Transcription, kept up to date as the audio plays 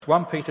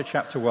1 Peter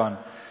chapter 1,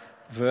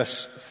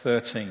 verse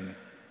 13.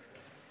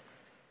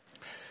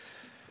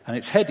 And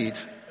it's headed,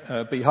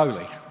 Be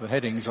Holy. The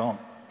headings aren't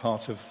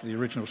part of the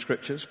original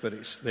scriptures, but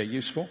they're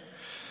useful.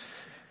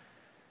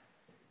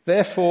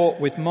 Therefore,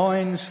 with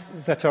minds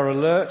that are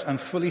alert and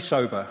fully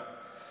sober,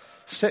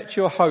 set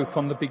your hope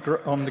on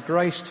the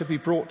grace to be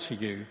brought to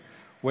you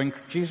when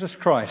Jesus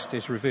Christ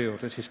is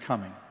revealed at his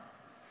coming.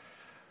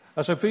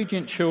 As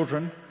obedient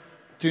children,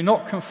 do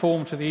not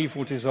conform to the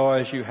evil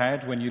desires you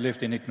had when you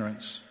lived in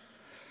ignorance.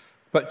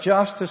 But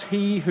just as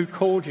he who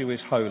called you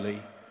is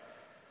holy,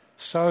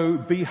 so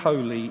be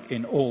holy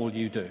in all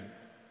you do.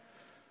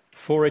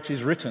 For it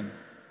is written,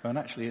 and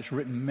actually it's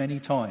written many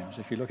times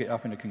if you look it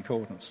up in the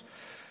concordance.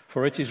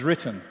 For it is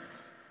written,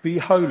 be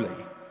holy,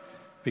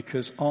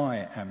 because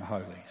I am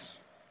holy.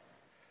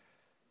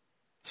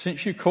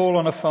 Since you call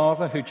on a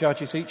Father who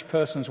judges each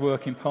person's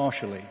work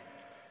impartially,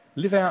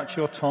 live out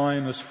your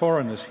time as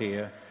foreigners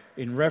here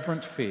in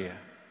reverent fear.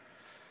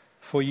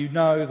 For you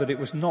know that it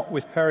was not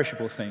with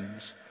perishable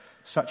things,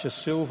 such as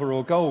silver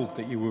or gold,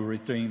 that you were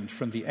redeemed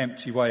from the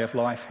empty way of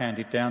life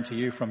handed down to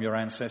you from your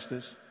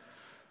ancestors,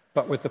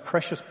 but with the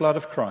precious blood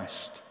of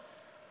Christ,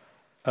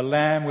 a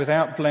lamb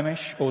without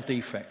blemish or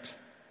defect.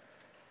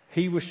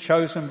 He was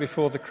chosen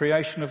before the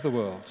creation of the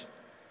world,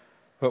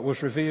 but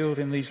was revealed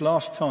in these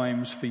last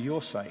times for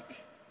your sake.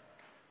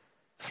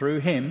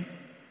 Through him,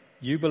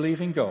 you believe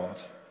in God,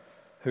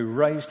 who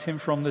raised him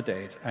from the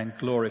dead and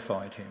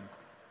glorified him.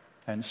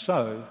 And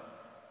so,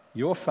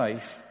 your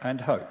faith and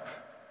hope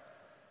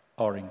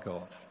are in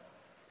God.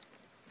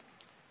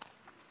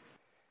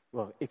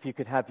 Well, if you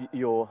could have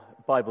your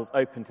Bibles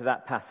open to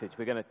that passage,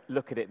 we're going to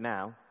look at it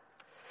now.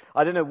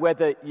 I don't know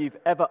whether you've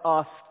ever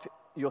asked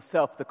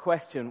yourself the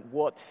question,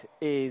 what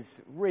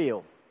is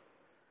real?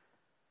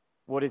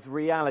 What is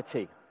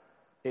reality?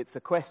 It's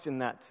a question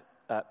that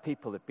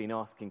people have been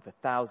asking for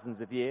thousands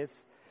of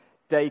years.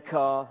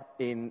 Descartes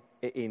in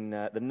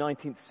the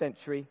 19th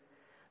century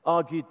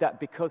argued that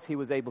because he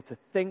was able to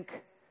think,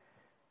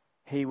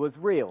 he was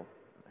real.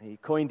 He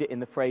coined it in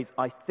the phrase,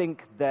 I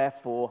think,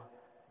 therefore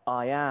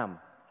I am.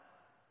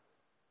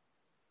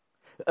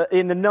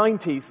 In the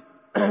 90s,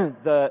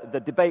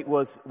 the debate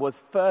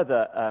was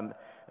further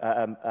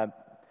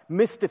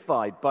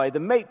mystified by the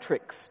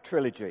Matrix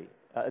trilogy.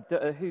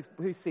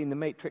 Who's seen the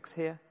Matrix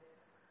here?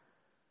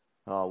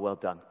 Oh, well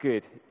done.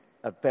 Good.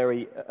 A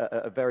very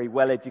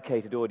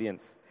well-educated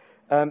audience.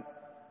 In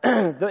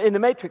the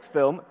Matrix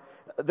film,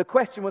 the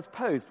question was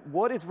posed,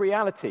 what is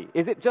reality?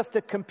 Is it just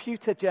a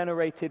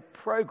computer-generated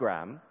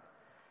program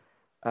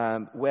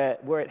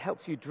where it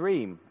helps you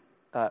dream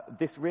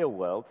this real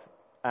world,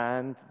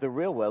 and the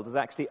real world is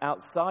actually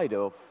outside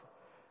of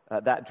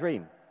that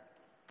dream,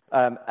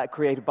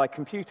 created by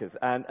computers?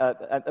 And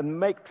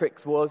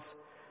Matrix was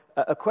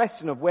a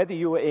question of whether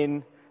you were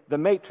in the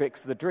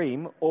Matrix, the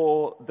dream,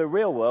 or the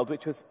real world,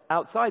 which was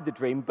outside the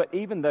dream, but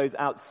even those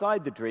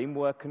outside the dream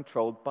were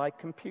controlled by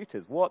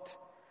computers. What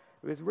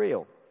was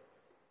real?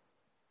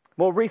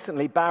 More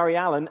recently, Barry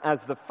Allen,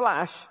 as the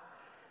Flash,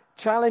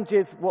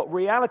 challenges what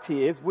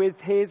reality is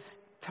with his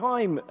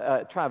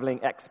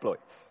time-traveling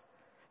exploits,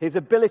 his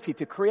ability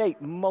to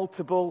create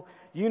multiple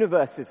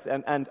universes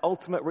and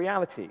ultimate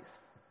realities.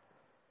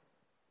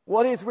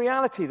 What is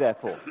reality,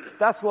 therefore?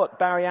 That's what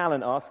Barry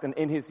Allen asked, and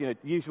in his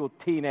usual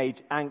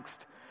teenage angst,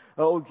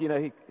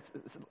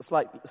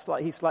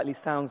 he slightly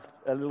sounds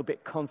a little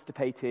bit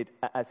constipated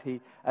as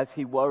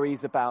he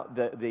worries about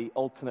the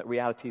alternate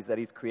realities that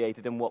he's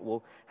created and what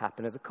will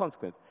happen as a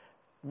consequence.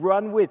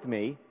 Run with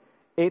me.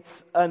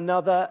 It's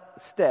another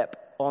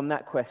step on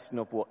that question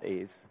of what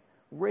is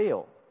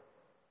real.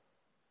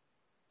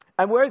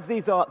 And whereas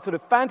these are sort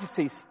of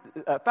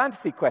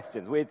fantasy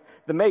questions with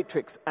the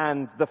Matrix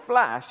and the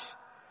Flash,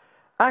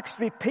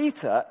 actually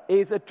Peter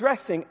is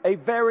addressing a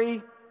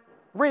very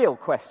real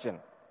question.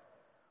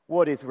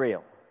 What is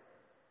real?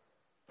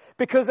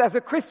 Because as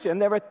a Christian,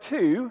 there are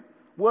two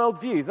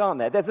worldviews, aren't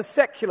there? There's a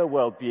secular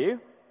worldview,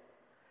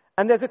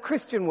 and there's a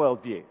Christian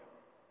worldview.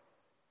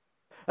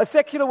 A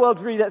secular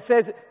worldview that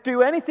says,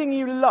 do anything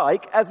you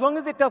like as long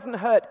as it doesn't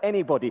hurt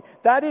anybody.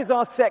 That is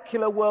our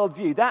secular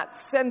worldview. That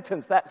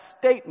sentence, that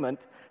statement,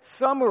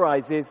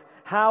 summarizes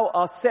how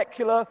our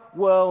secular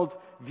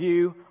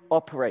worldview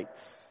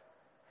operates.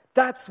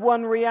 That's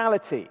one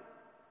reality.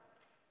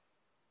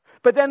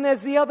 But then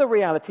there's the other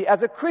reality.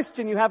 As a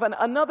Christian, you have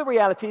another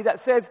reality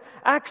that says,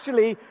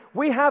 actually,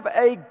 we have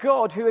a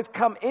God who has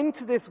come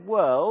into this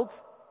world,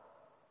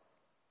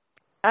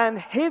 and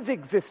his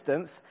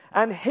existence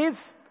and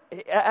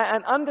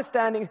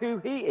understanding who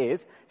he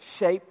is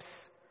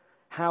shapes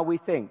how we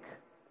think,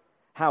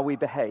 how we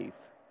behave,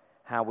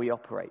 how we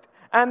operate.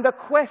 And the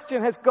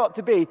question has got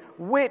to be,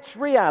 which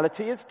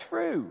reality is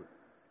true?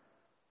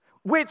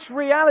 Which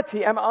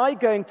reality am I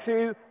going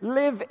to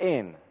live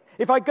in?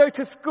 If I go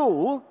to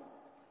school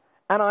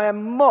and I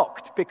am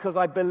mocked because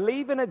I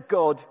believe in a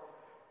God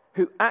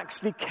who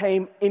actually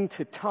came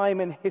into time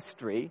and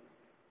history,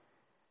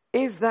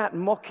 is that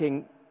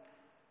mocking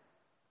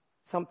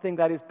something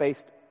that is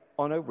based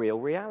on a real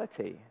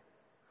reality?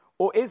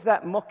 Or is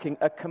that mocking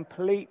a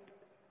complete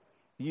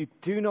you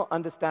do not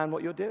understand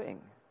what you're doing.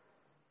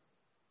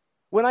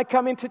 When I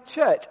come into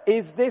church,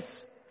 is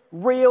this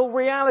real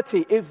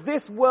reality? Is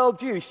this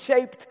worldview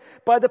shaped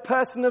by the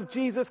person of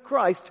Jesus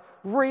Christ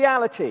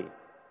reality?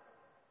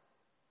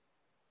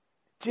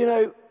 Do you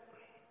know,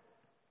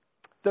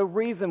 the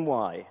reason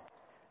why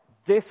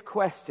this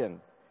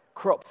question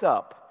crops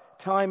up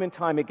time and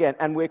time again,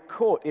 and we're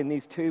caught in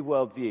these two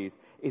worldviews,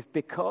 is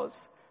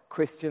because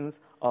Christians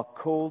are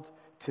called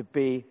to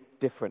be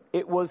different.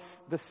 It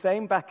was the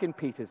same back in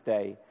Peter's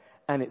day,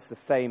 and it's the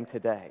same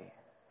today.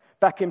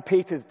 Back in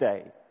Peter's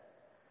day,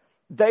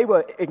 they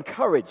were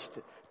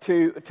encouraged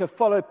to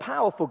follow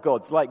powerful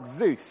gods like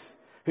Zeus,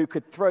 who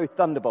could throw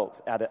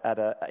thunderbolts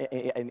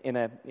in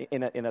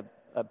a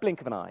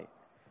blink of an eye.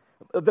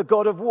 The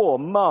god of war,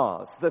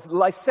 Mars, the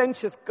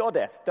licentious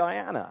goddess,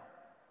 Diana.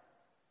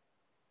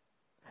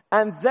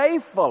 And they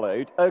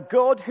followed a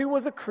God who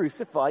was a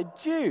crucified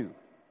Jew.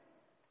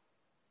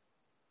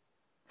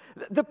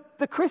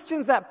 The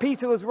Christians that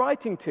Peter was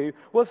writing to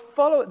were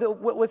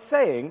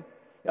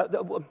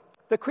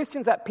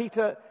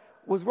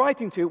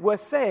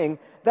saying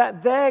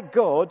that their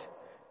God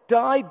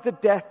died the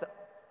death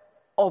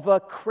of a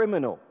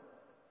criminal.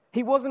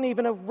 He wasn't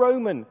even a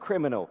Roman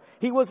criminal.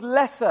 He was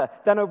lesser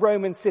than a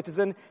Roman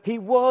citizen. He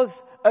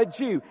was a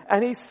Jew,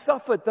 and he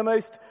suffered the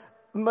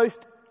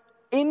most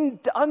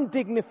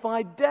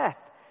undignified death.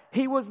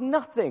 He was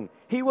nothing.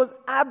 He was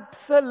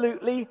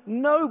absolutely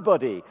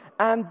nobody.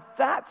 And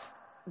that's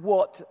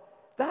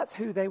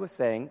who they were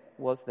saying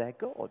was their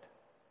God.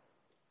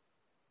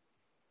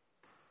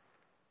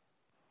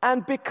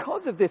 And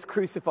because of this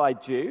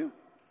crucified Jew,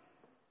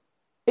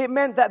 it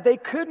meant that they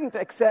couldn't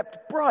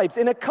accept bribes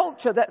in a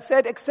culture that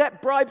said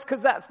accept bribes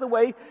because that's the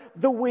way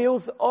the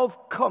wheels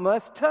of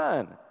commerce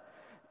turn.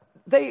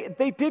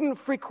 They didn't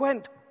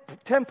frequent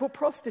temple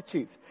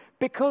prostitutes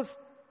because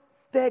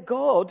their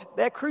God,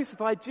 their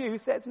crucified Jew,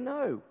 says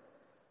no.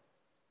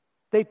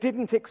 They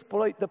didn't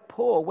exploit the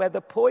poor where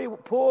the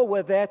poor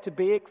were there to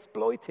be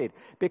exploited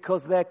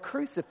because their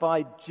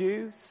crucified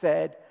Jew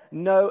said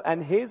no,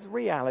 and his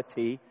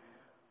reality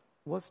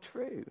was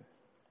true.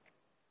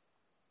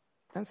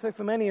 And so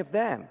for many of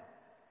them,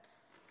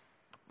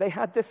 they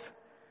had this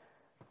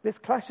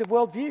clash of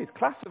worldviews,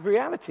 clash of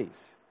realities.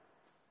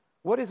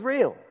 What is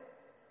real?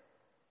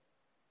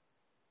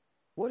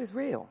 What is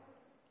real?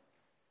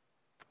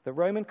 The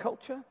Roman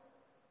culture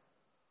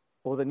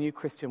or the new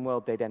Christian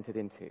world they'd entered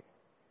into?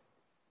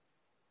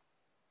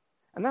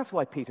 And that's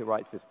why Peter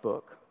writes this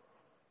book.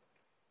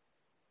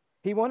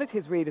 He wanted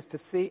his readers to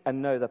see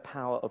and know the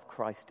power of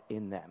Christ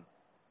in them.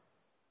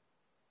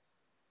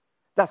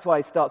 That's why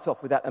he starts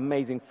off with that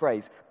amazing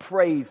phrase,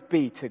 praise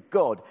be to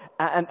God.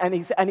 And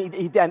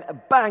he then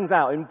bangs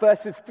out in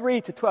verses 3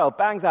 to 12,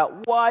 bangs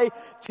out why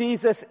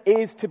Jesus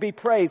is to be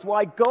praised,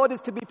 why God is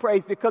to be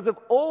praised because of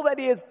all that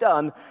he has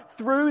done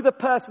through the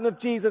person of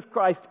Jesus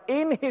Christ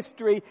in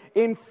history,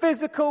 in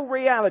physical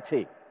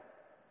reality.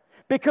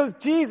 Because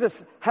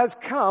Jesus has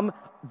come,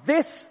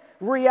 this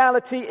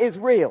reality is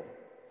real.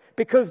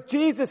 Because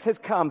Jesus has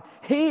come,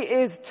 he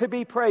is to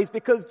be praised.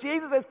 Because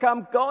Jesus has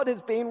come, God has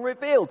been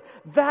revealed.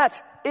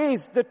 That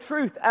is the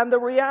truth and the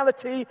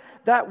reality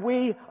that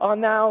we are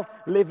now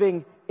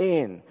living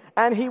in.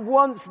 And he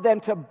wants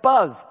them to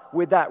buzz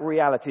with that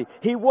reality.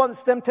 He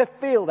wants them to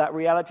feel that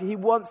reality. He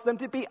wants them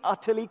to be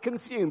utterly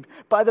consumed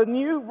by the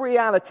new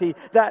reality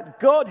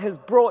that God has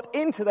brought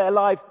into their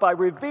lives by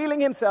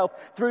revealing himself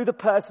through the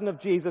person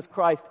of Jesus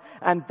Christ.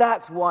 And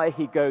that's why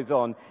he goes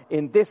on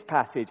in this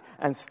passage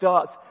and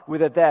starts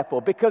with a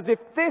therefore. Because if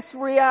this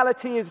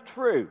reality is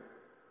true,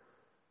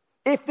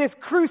 if this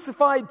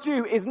crucified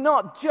Jew is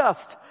not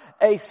just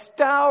a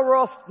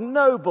Stauros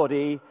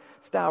nobody,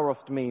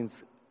 Stauros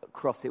means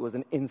cross, it was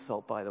an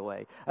insult, by the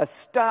way. A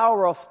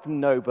Stauros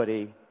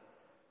nobody.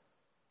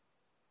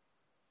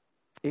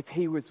 If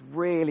he was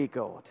really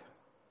God,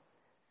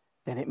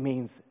 then it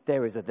means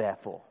there is a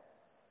therefore.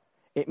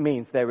 It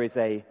means there is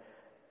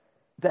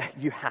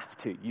you have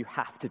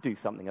to do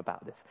something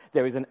about this.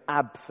 There is an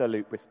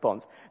absolute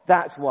response.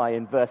 That's why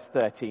in verse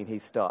 13 he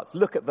starts.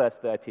 Look at verse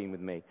 13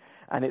 with me.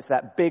 And it's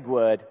that big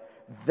word,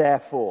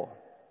 therefore.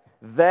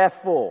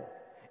 Therefore.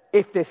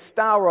 If this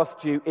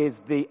Stauros Jew is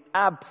the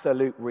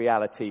absolute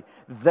reality,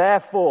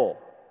 therefore,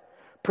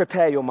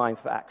 prepare your minds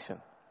for action.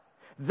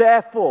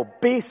 Therefore,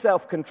 be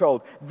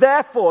self-controlled.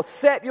 Therefore,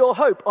 set your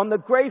hope on the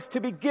grace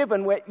to be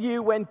given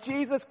when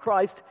Jesus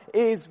Christ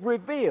is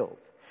revealed.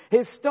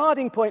 His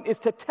starting point is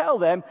to tell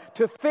them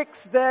to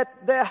fix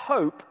their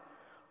hope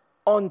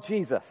on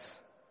Jesus.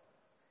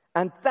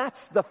 And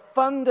that's the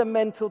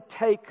fundamental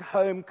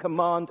take-home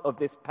command of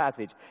this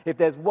passage. If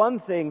there's one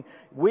thing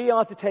we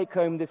are to take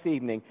home this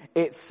evening,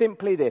 it's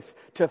simply this: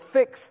 to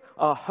fix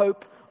our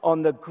hope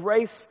on the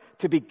grace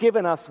to be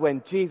given us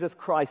when Jesus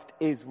Christ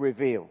is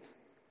revealed.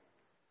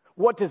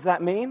 What does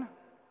that mean?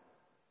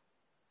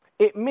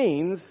 It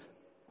means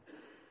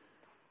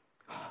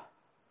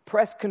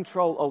press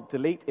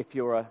Control-Alt-Delete if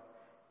you're a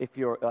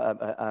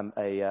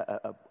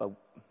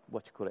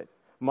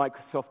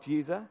Microsoft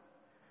user.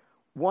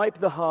 Wipe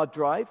the hard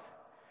drive.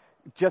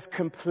 Just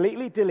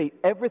completely delete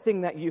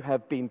everything that you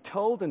have been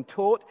told and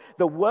taught,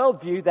 the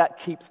worldview that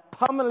keeps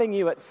pummeling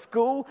you at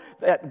school,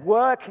 at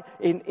work,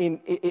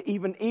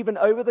 even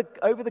over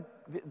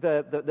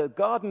the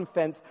garden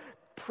fence.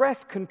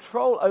 Press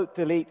Control Alt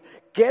Delete,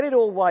 get it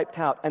all wiped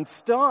out, and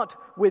start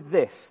with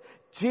this: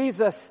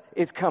 Jesus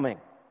is coming.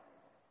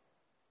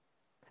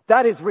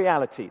 That is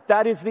reality.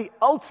 That is the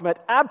ultimate,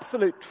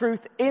 absolute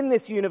truth in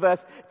this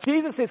universe.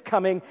 Jesus is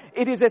coming.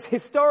 It is as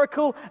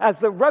historical as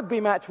the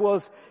rugby match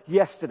was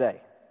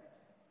yesterday.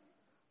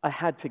 I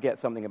had to get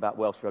something about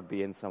Welsh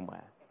rugby in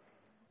somewhere.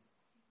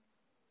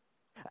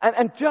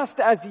 And just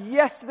as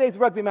yesterday's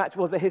rugby match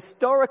was a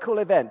historical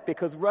event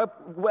because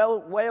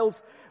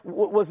Wales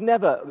was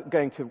never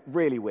going to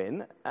really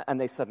win, and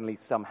they suddenly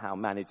somehow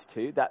managed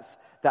to,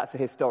 that's a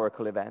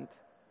historical event.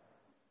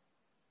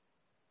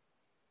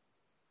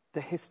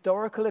 The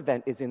historical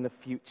event is in the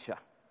future.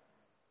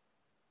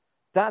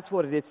 That's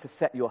what it is to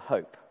set your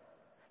hope.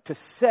 To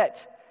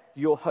set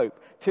your hope.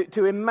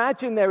 To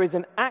imagine there is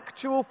an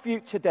actual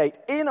future date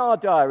in our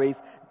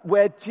diaries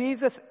where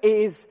Jesus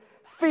is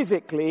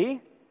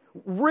physically,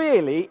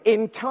 really,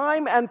 in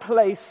time and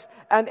place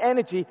and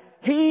energy.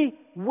 He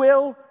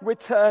will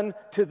return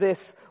to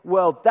this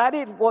world. That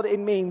is what it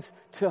means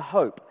to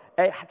hope.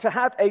 To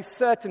have a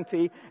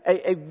certainty,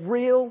 a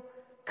real,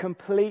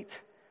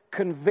 complete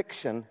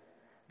conviction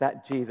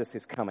that Jesus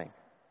is coming.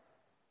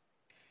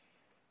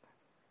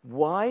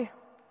 Why?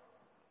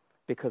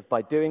 Because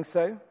by doing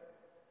so,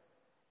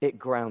 it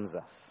grounds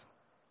us.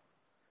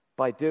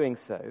 By doing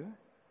so,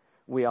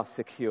 we are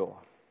secure.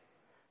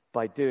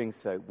 By doing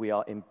so, we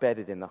are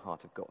embedded in the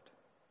heart of God.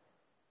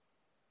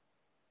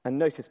 And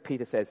notice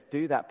Peter says,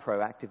 do that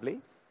proactively.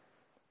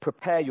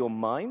 Prepare your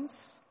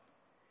minds.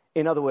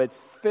 In other words,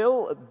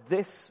 fill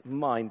this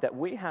mind that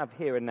we have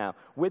here and now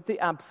with the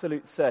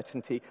absolute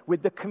certainty,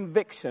 with the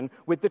conviction,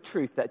 with the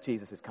truth that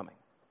Jesus is coming.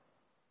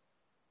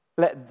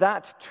 Let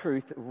that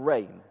truth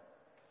reign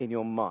in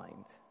your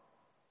mind.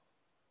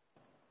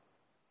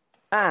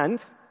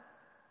 And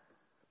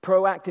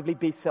proactively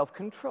be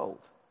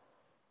self-controlled.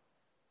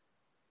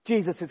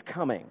 Jesus is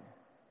coming.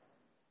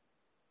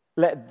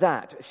 Let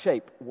that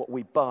shape what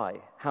we buy,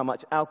 how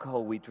much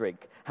alcohol we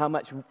drink, how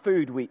much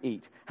food we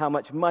eat, how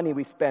much money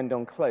we spend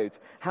on clothes,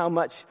 how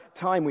much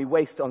time we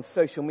waste on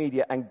social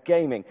media and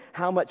gaming,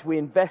 how much we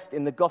invest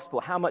in the gospel,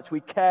 how much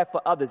we care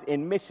for others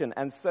in mission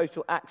and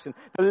social action.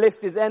 The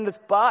list is endless,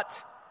 but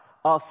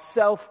our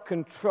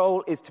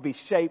self-control is to be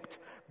shaped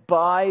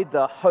by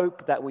the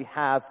hope that we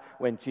have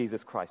when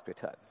Jesus Christ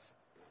returns.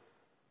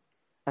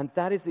 And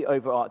that is the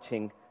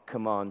overarching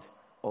command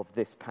of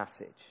this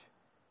passage.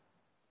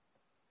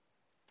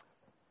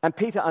 And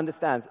Peter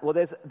understands, well,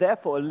 there's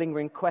therefore a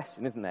lingering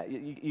question, isn't there?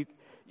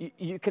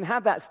 You can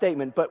have that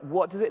statement, but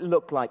what does it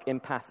look like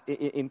in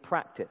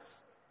practice?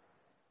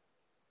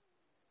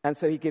 And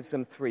so he gives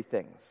them three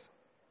things.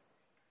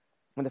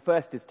 And the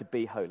first is to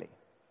be holy.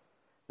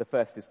 The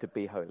first is to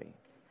be holy.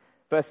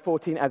 Verse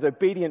 14, as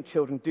obedient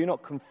children, do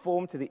not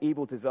conform to the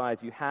evil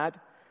desires you had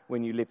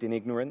when you lived in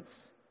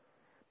ignorance,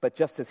 but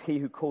just as he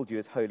who called you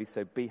is holy,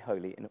 so be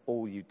holy in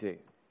all you do.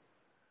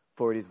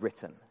 For it is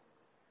written,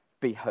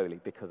 be holy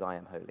because I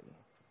am holy.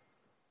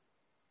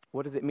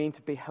 What does it mean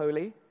to be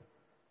holy?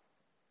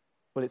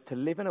 Well, it's to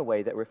live in a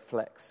way that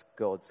reflects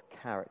God's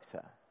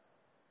character.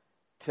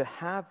 To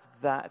have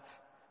that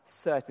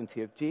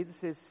certainty of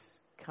Jesus'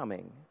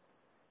 coming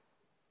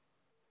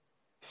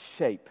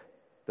shape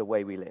the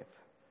way we live.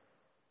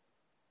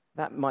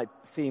 That might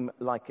seem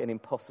like an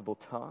impossible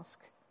task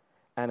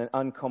and an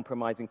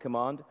uncompromising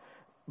command,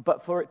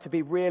 but for it to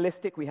be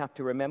realistic, we have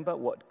to remember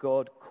what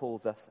God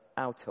calls us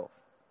out of.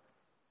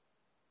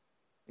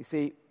 You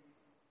see,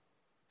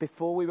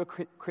 before we were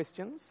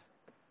Christians,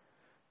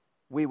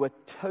 we were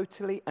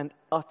totally and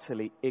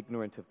utterly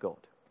ignorant of God.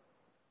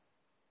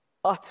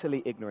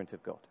 Utterly ignorant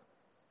of God.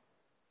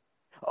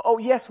 Oh,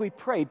 yes, we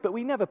prayed, but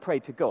we never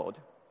prayed to God.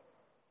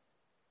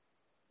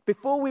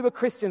 Before we were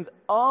Christians,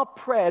 our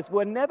prayers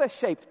were never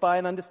shaped by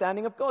an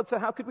understanding of God, so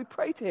how could we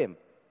pray to him?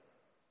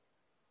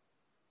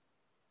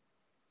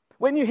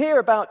 When you hear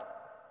about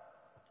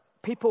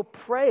people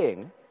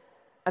praying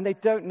and they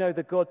don't know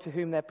the God to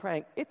whom they're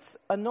praying, it's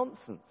a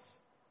nonsense.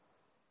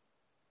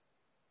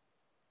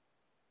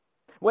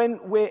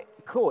 When we're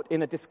caught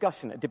in a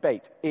discussion, a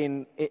debate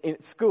in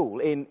school,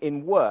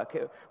 in work,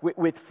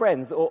 with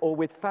friends or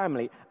with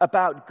family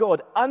about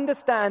God,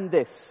 understand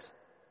this.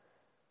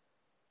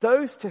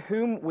 Those to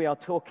whom we are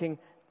talking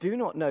do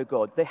not know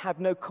God. They have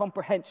no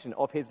comprehension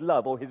of his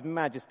love or his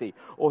majesty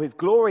or his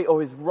glory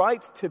or his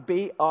right to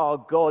be our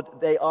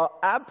God. They are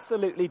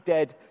absolutely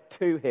dead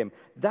to him.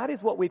 That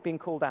is what we've been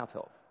called out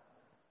of.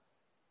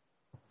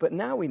 But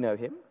now we know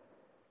him.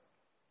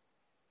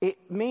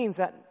 It means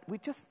that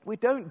we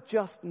don't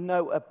just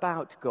know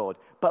about God,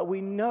 but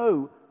we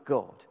know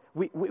God.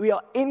 We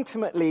are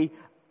intimately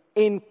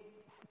in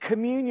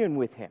communion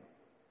with him.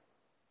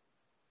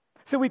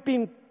 So we've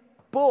been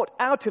brought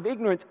out of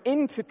ignorance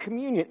into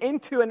communion,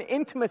 into an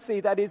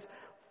intimacy that is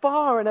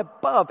far and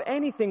above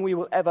anything we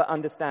will ever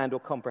understand or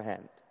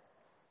comprehend.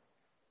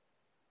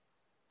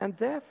 And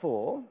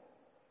therefore,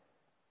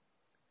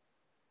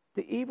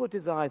 the evil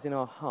desires in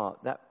our heart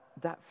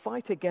that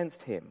fight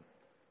against him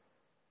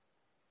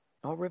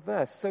are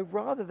reversed. So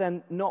rather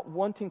than not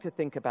wanting to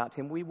think about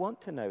him, we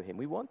want to know him.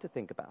 We want to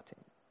think about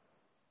him.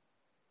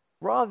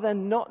 Rather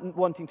than not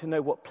wanting to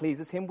know what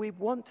pleases him, we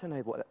want to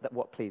know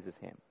what pleases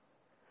him.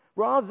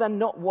 Rather than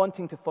not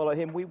wanting to follow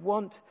him, we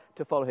want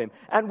to follow him.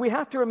 And we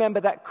have to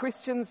remember that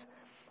Christians,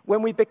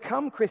 when we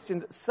become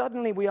Christians,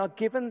 suddenly we are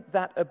given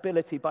that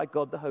ability by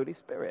God the Holy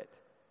Spirit.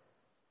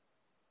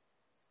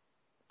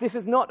 This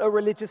is not a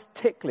religious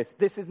tick list.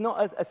 This is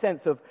not a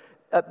sense of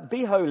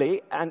be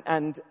holy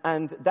and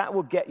that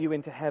will get you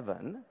into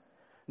heaven.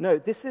 No,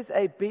 this is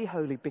a be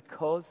holy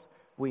because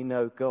we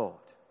know God.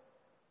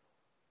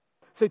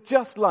 So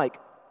just like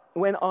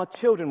when our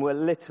children were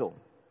little,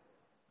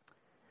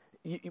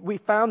 we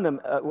found them,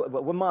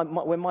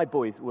 when my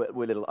boys were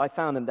little, I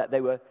found them that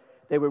they were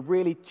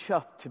really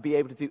chuffed to be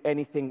able to do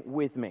anything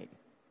with me.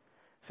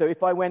 So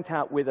if I went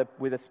out with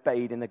a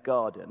spade in the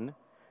garden,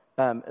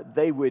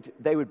 they would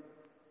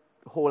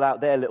haul out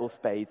their little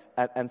spades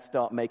and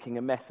start making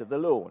a mess of the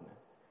lawn.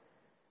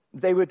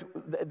 They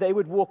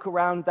would walk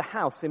around the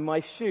house in my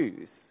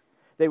shoes.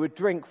 They would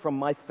drink from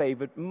my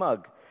favorite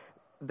mug.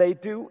 They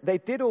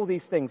did all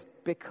these things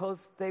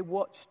because they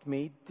watched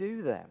me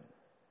do them.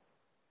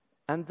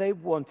 And they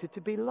wanted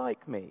to be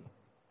like me.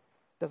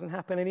 Doesn't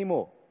happen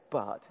anymore,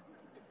 but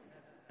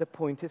the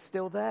point is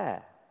still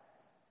there.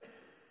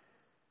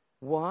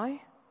 Why?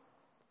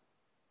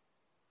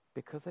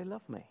 Because they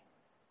love me.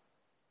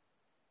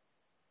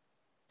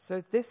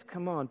 So this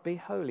command, be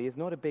holy, is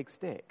not a big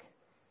stick.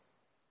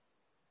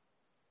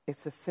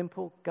 It's a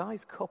simple,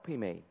 guys, copy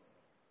me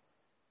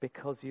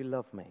because you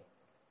love me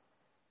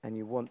and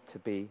you want to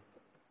be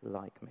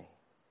like me.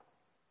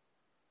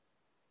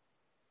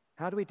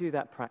 How do we do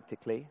that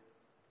practically?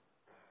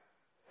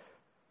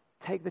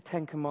 Take the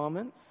 10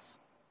 Commandments.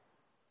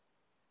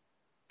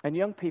 And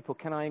young people,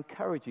 can I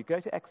encourage you, go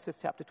to Exodus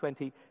chapter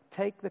 20,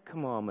 take the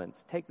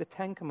commandments, take the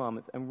 10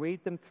 Commandments and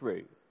read them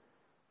through.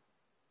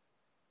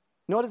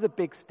 Not as a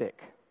big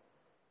stick,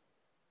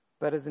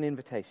 but as an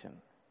invitation.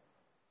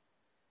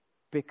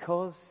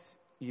 Because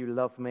you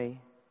love me,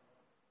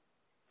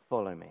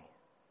 follow me.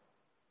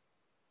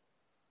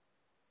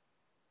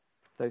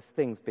 Those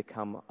things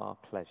become our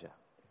pleasure.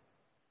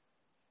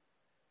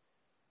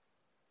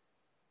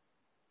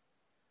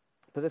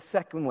 But the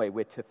second way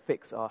we're to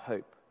fix our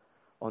hope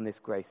on this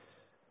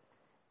grace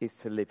is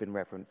to live in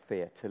reverent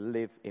fear, to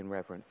live in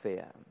reverent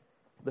fear.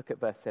 Look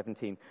at verse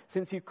 17.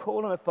 Since you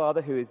call on a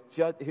Father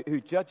who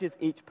judges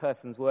each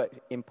person's work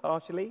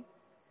impartially,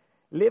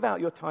 live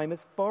out your time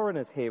as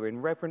foreigners here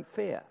in reverent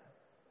fear.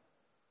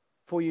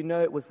 For you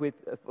know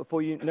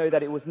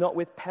that it was not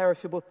with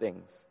perishable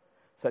things,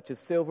 such as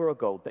silver or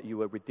gold, that you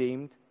were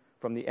redeemed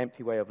from the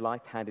empty way of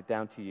life handed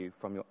down to you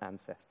from your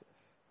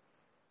ancestors.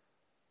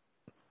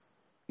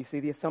 You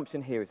see, the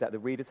assumption here is that the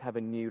readers have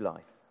a new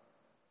life,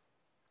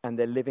 and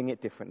they're living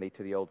it differently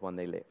to the old one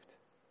they lived.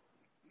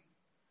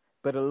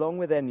 But along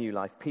with their new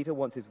life, Peter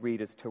wants his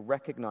readers to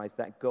recognize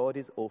that God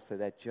is also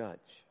their judge.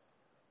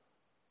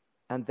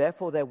 And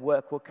therefore their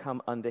work will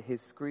come under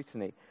his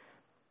scrutiny.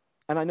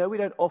 And I know we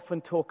don't often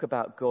talk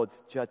about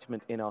God's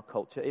judgment in our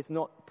culture. It's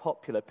not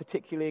popular,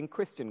 particularly in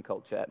Christian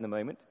culture at the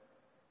moment.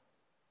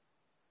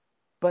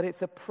 But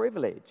it's a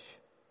privilege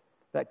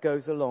that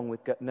goes along with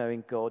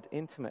knowing God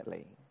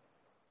intimately.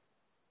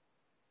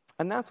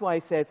 And that's why he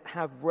says,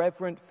 have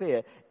reverent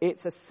fear.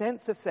 It's a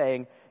sense of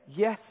saying,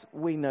 yes,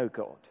 we know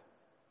God.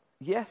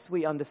 Yes,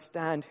 we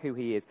understand who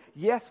he is.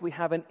 Yes, we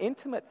have an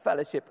intimate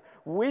fellowship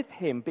with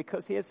him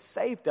because he has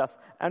saved us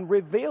and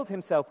revealed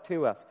himself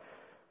to us.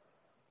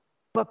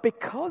 But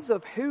because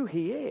of who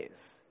he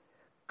is,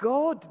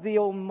 God the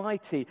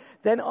Almighty,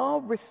 then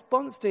our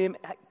response to him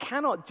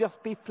cannot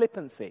just be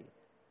flippancy.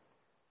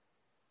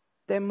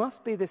 There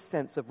must be this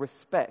sense of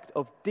respect,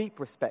 of deep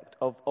respect,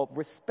 of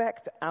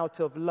respect out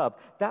of love.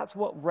 That's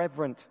what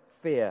reverent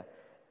fear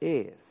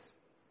is.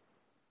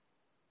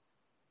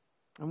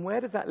 And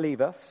where does that leave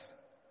us?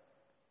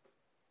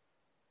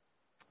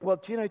 Well,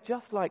 do you know,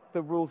 just like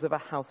the rules of a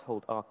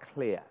household are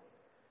clear,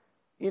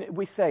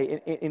 we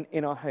say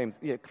in our homes,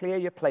 clear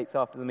your plates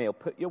after the meal,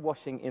 put your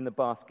washing in the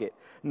basket,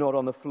 not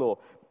on the floor.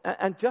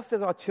 And just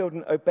as our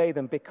children obey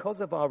them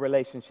because of our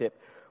relationship,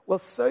 well,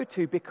 so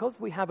too,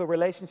 because we have a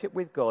relationship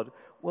with God,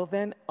 well,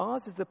 then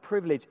ours is the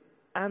privilege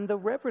and the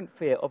reverent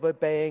fear of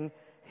obeying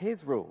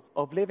his rules,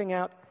 of living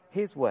out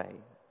his way.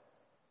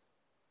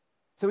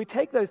 So we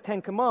take those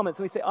 10 Commandments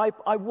and we say,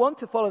 I want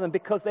to follow them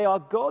because they are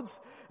God's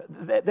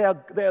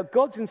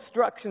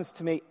instructions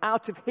to me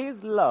out of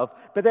his love,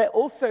 but they're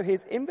also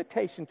his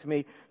invitation to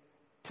me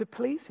to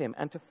please him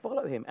and to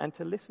follow him and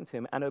to listen to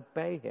him and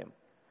obey him,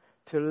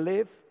 to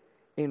live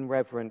in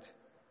reverent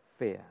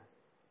fear.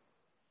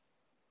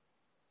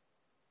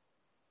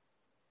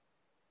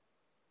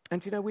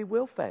 And we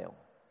will fail.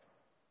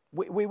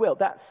 We will.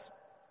 That's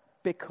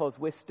because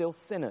we're still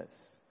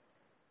sinners.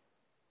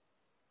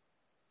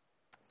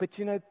 But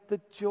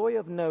the joy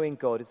of knowing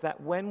God is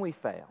that when we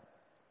fail,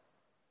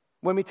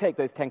 when we take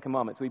those 10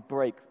 Commandments, we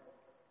break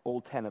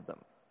all 10 of them,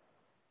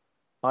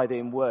 either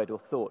in word or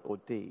thought or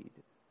deed,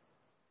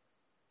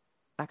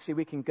 actually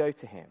we can go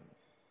to him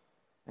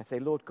and say,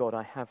 Lord God,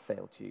 I have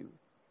failed you.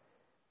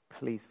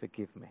 Please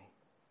forgive me.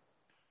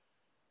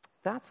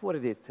 That's what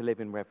it is to live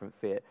in reverent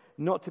fear,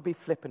 not to be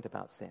flippant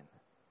about sin,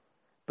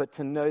 but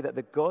to know that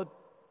the God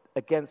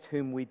against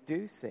whom we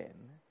do sin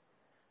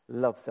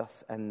loves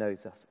us and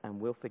knows us and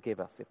will forgive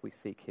us if we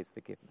seek his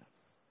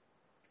forgiveness.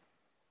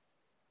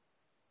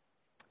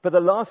 But the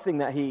last thing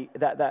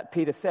that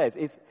Peter says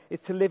is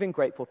to live in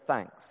grateful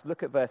thanks.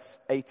 Look at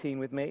verse 18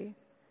 with me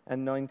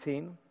and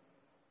 19.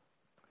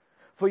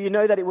 For you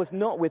know that it was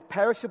not with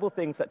perishable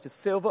things such as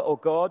silver or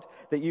gold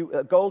that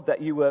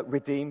you were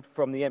redeemed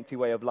from the empty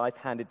way of life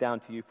handed down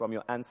to you from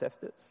your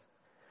ancestors,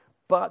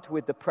 but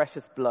with the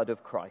precious blood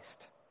of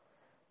Christ,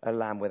 a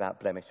lamb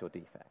without blemish or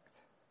defect.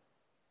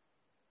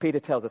 Peter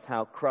tells us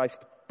how Christ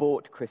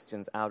bought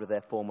Christians out of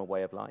their former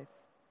way of life.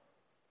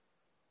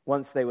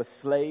 Once they were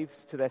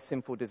slaves to their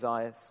sinful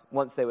desires,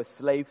 once they were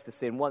slaves to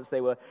sin, once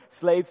they were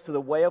slaves to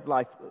the way of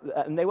life,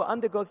 and they were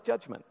under God's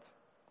judgment.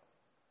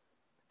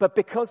 But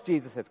because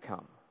Jesus has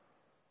come,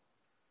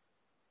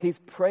 he's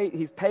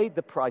paid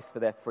the price for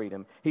their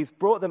freedom. He's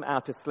brought them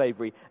out of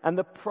slavery, and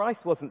the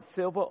price wasn't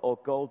silver or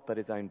gold, but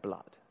his own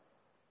blood.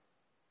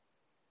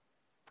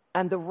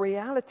 And the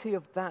reality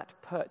of that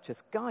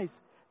purchase,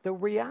 guys, the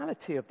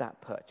reality of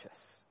that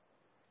purchase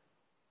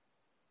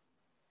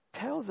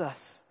tells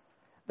us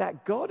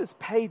that God has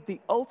paid the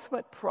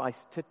ultimate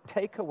price to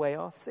take away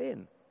our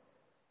sin.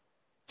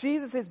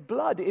 Jesus'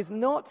 blood is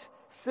not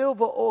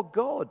silver or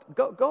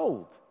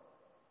gold.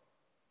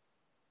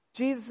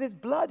 Jesus'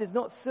 blood is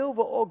not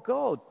silver or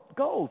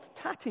gold,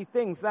 tatty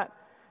things that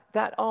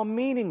are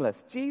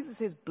meaningless.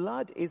 Jesus'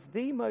 blood is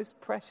the most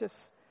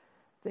precious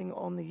thing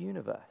on the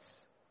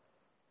universe.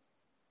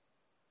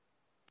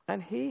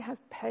 And he has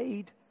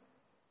paid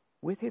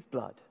with his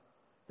blood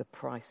the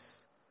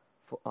price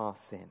for our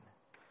sin.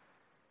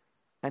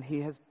 And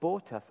he has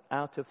bought us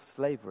out of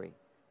slavery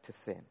to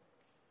sin.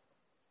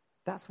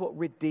 That's what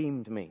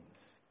redeemed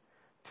means.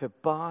 To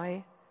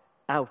buy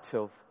out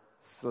of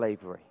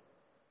slavery.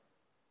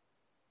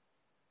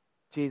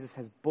 Jesus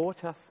has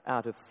bought us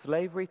out of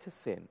slavery to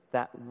sin,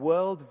 that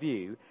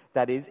worldview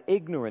that is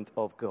ignorant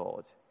of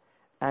God,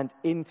 and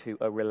into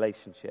a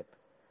relationship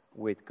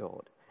with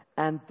God.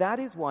 And that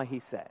is why he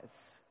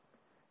says,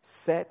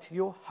 set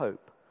your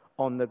hope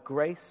on the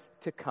grace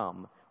to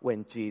come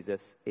when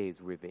Jesus is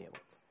revealed.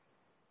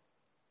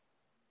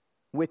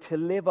 We're to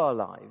live our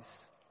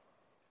lives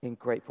in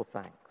grateful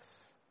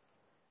thanks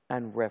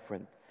and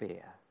reverent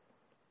fear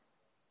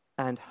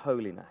and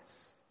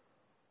holiness.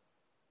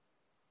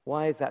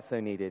 Why is that so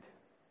needed?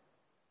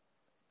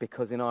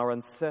 Because in our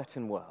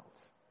uncertain world,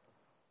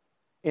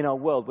 in our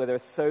world where there are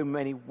so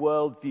many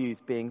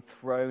worldviews being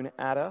thrown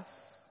at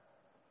us,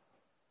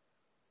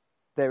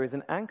 there is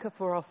an anchor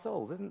for our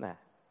souls, isn't there?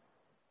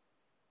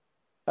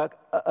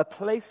 A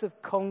place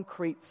of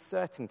concrete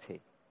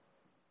certainty.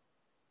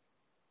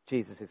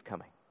 Jesus is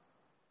coming.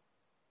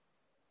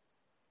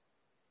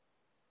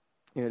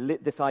 You know,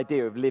 this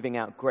idea of living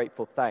out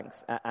grateful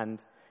thanks and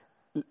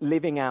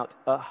living out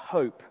a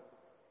hope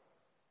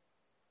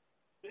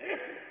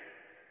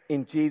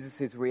in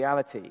Jesus'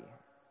 reality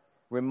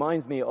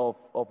reminds me of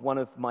one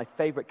of my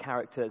favorite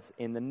characters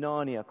in the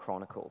Narnia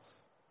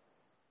Chronicles.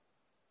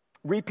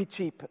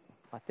 Reepicheep,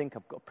 I think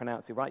I've got to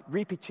pronounce it right,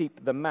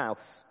 Reepicheep the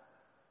mouse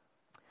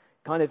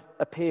kind of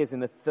appears in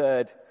the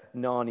third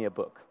Narnia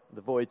book,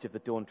 The Voyage of the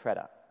Dawn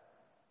Treader.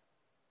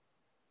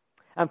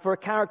 And for a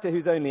character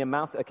who's only a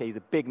mouse, okay, he's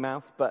a big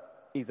mouse, but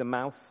he's a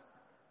mouse,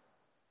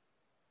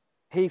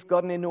 he's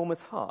got an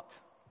enormous heart,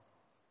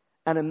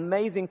 an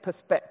amazing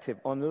perspective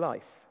on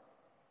life.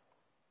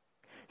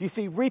 You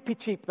see,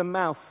 Reepicheep the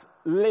mouse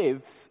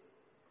lives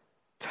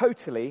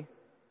totally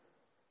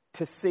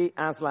to see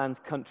Aslan's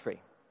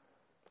country.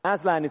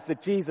 Aslan is the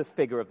Jesus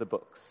figure of the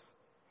books.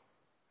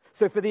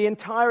 So for the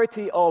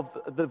entirety of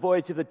the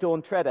Voyage of the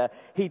Dawn Treader,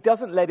 he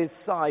doesn't let his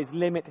size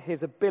limit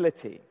his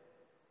ability.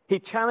 He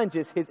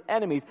challenges his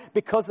enemies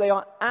because they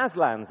are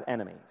Aslan's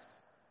enemies.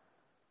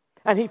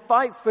 And he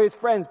fights for his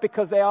friends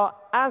because they are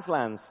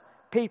Aslan's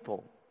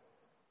people.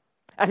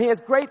 And he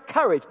has great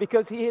courage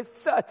because he is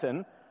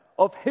certain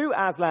of who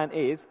Aslan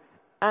is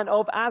and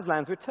of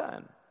Aslan's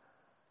return.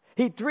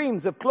 He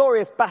dreams of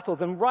glorious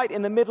battles, and right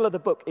in the middle of the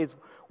book is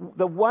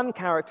the one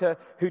character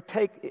who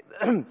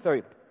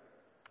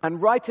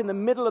and right in the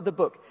middle of the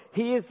book,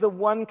 he is the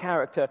one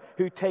character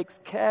who takes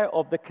care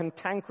of the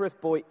cantankerous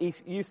boy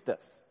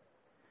Eustace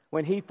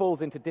when he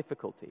falls into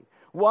difficulty.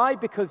 Why?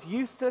 Because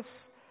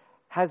Eustace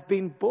has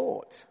been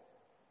bought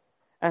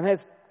and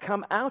has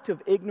come out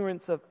of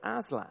ignorance of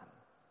Aslan,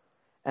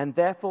 and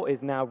therefore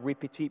is now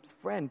Reepicheep's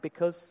friend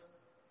because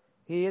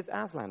he is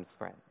Aslan's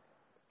friend.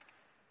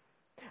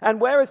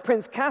 And whereas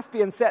Prince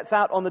Caspian sets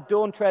out on the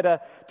Dawn Treader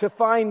to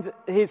find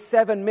his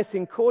 7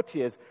 missing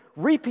courtiers,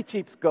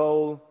 Reepicheep's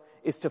goal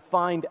is to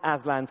find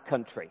Aslan's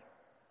country.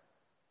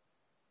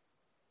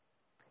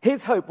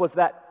 His hope was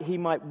that he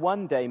might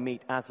one day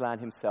meet Aslan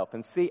himself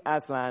and see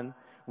Aslan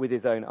with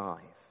his own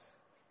eyes.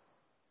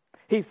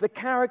 He's the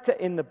character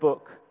in the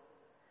book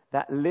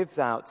that lives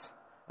out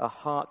a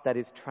heart that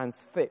is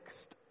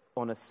transfixed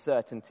on a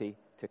certainty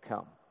to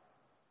come.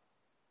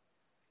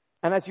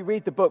 And as you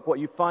read the book, what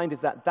you find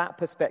is that that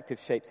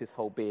perspective shapes his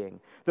whole being.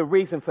 The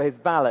reason for his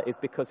valor is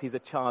because he's a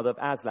child of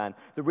Aslan.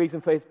 The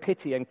reason for his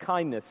pity and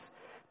kindness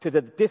to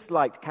the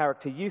disliked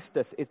character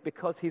Eustace is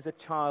because he's a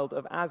child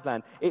of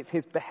Aslan. It's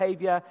his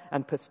behavior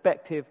and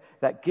perspective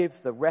that gives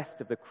the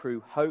rest of the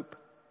crew hope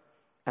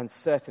and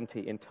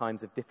certainty in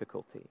times of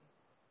difficulty.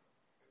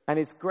 And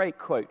his great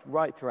quote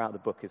right throughout the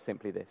book is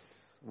simply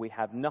this: we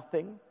have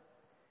nothing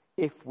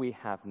if we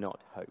have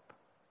not hope.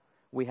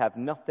 We have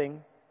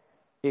nothing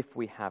if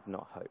we have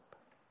not hope.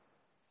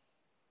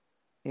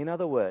 In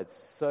other words,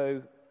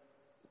 so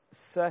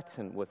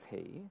certain was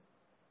he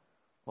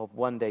of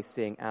one day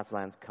seeing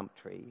Aslan's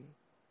country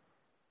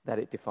that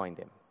it defined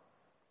him.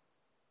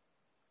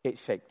 It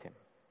shaped him.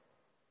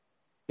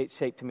 It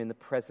shaped him in the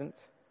present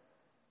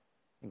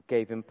and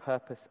gave him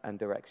purpose and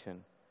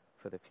direction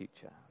for the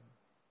future.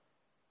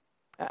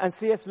 And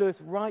C.S.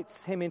 Lewis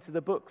writes him into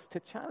the books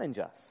to challenge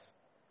us.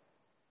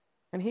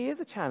 And he is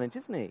a challenge,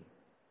 isn't he?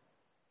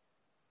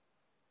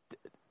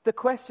 The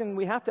question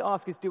we have to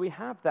ask is, do we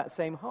have that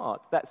same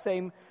heart, that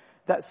same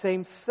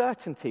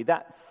certainty,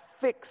 that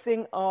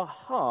fixing our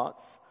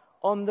hearts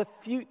on the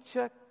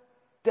future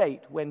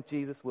date when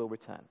Jesus will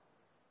return?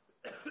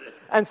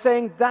 And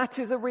saying that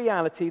is a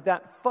reality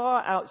that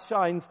far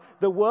outshines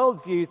the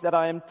worldviews that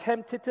I am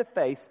tempted to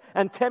face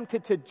and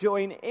tempted to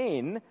join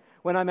in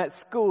when I'm at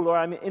school or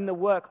I'm in the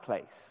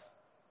workplace.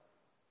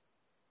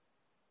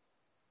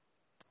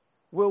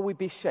 Will we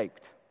be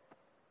shaped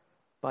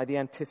by the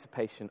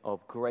anticipation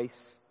of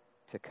grace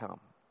to come?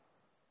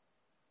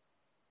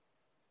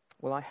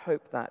 Well, I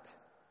hope that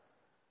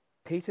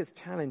Peter's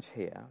challenge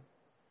here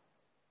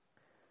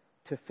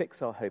to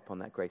fix our hope on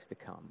that grace to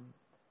come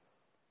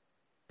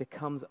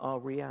becomes our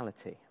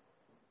reality.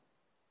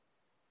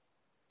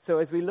 So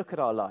as we look at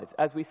our lives,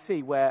 as we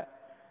see where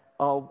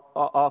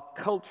our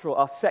cultural,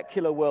 our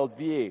secular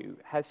worldview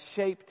has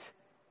shaped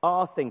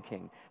our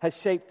thinking, has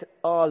shaped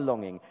our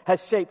longing,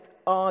 has shaped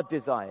our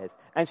desires,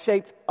 and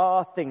shaped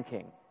our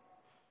thinking,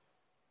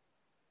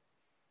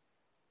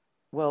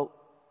 well,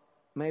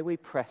 may we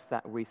press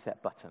that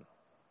reset button,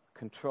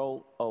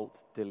 Control, Alt,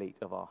 Delete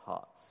of our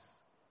hearts,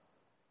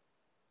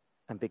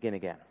 and begin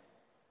again.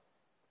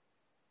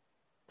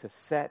 To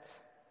set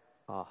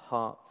our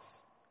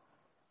hearts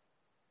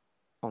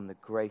on the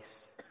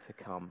grace to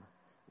come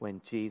when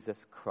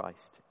Jesus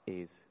Christ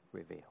is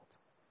revealed.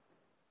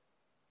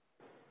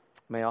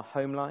 May our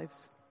home lives,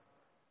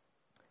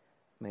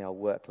 may our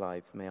work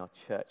lives, may our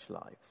church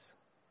lives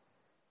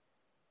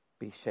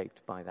be shaped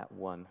by that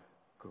one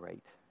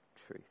great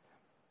truth.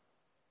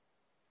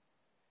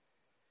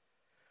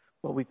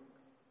 Well, we've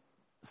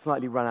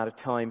slightly run out of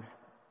time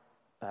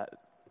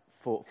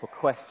for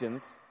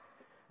questions.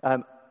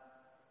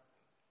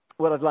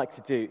 What I'd like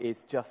to do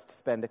is just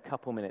spend a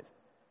couple minutes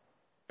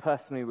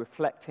personally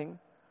reflecting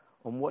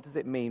on what does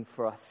it mean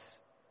for us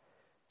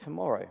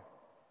tomorrow.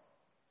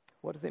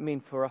 What does it mean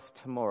for us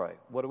tomorrow?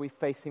 What are we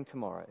facing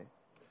tomorrow?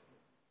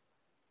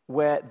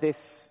 Where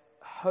this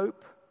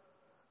hope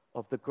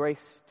of the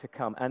grace to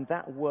come and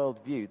that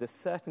worldview, the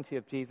certainty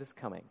of Jesus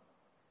coming,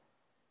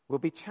 will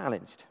be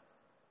challenged.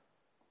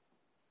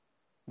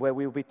 Where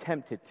we will be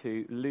tempted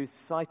to lose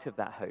sight of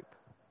that hope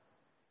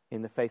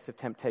in the face of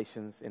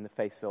temptations, in the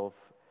face of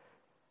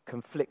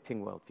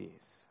conflicting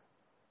worldviews.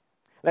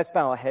 Let's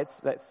bow our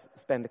heads. Let's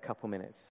spend a couple minutes